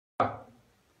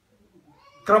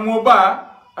kramo ba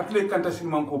atle kanta sin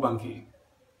manko banki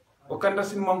o kanta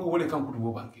sin manko wole kanku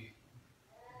do banki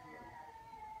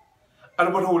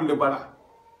albato wolde bala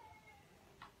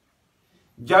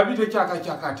jabi te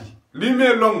chakati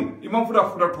lime long imam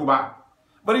fuda tuba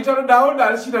bari tara dawo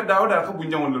dal sita dawo dal ka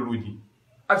bunjam wala luji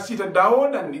at sita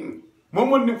dawo dan ni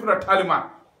momon ni fuda talima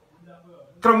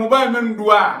kramo ba men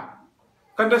duwa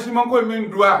kanta sin manko men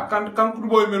duwa kanku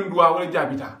do men duwa wala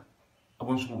jabita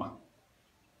abon suma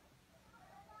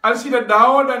al sita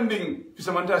dawo dan ding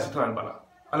fisamanta sitral bala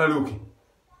ala loki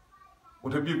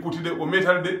oto bi kuti de o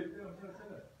metal de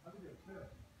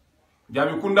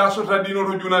jabi kunda sota dino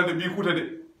to junal de bi kuta de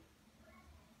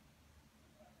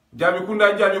jabi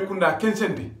kunda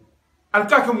kensente al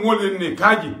kaka molen ne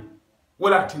kaji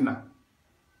wala tinna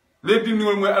le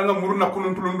dinol moy al nga muruna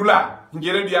kunun tulundula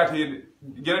ngere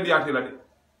diate la de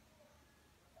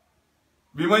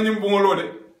bi ma nyim bongolo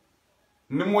de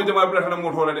ni mo jama bi la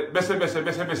mo tola de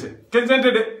besse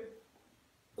kensente de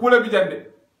kula bi jande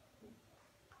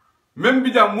même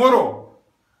bi jam moro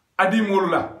adi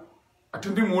molla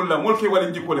atindi molla molke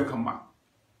wala jikko le kamma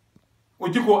o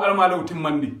jikko almalaw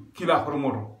timmandi kila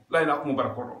hormoto layna ko mo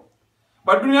barakoto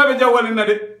ba dunya be jawwal na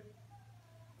de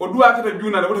o duwa kata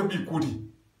juna da wata bi kuti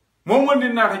mo mondi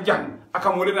nata jang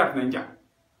aka mo le nata nan jang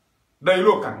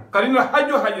daylo kan kalina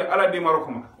hajjo ala de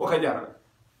maroko ma o ka jaral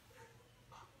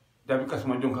dabi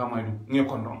kasma jonka maydu nge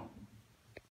kondon